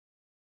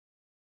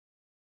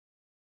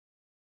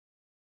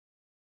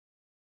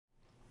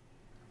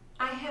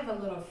have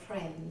a lot of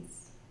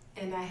friends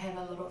and I have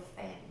a lot of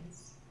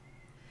fans.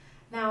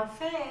 Now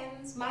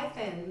fans, my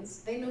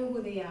fans, they know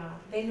who they are.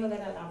 They know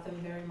that I love them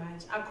very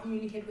much. I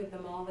communicate with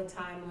them all the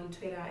time on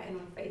Twitter and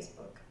on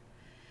Facebook.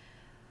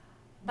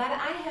 But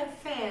I have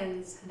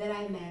fans that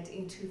I met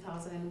in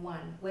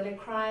 2001 when A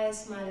Cry, a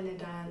Smile and a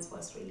Dance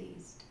was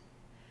released.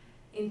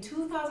 In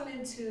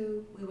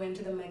 2002, we went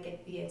to the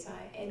Market Theatre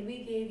and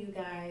we gave you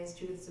guys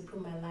Judith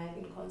Sephuma live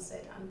in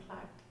concert,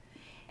 unplugged.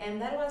 And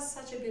that was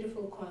such a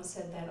beautiful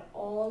concert that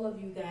all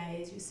of you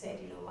guys, you said,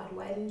 you know what,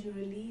 why didn't you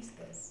release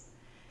this?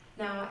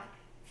 Now,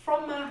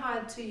 from my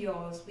heart to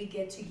yours, we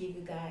get to give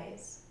you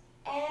guys,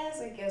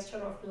 as a gesture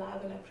of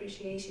love and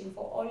appreciation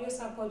for all your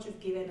support you've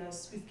given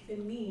us, you've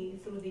given me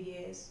through the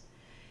years.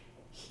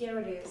 Here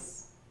it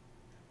is,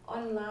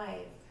 on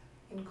live,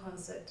 in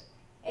concert,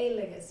 a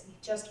legacy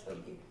just for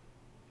you.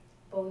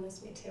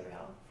 Bonus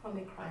material from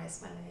A Cry, a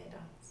Smile and a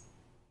Dance.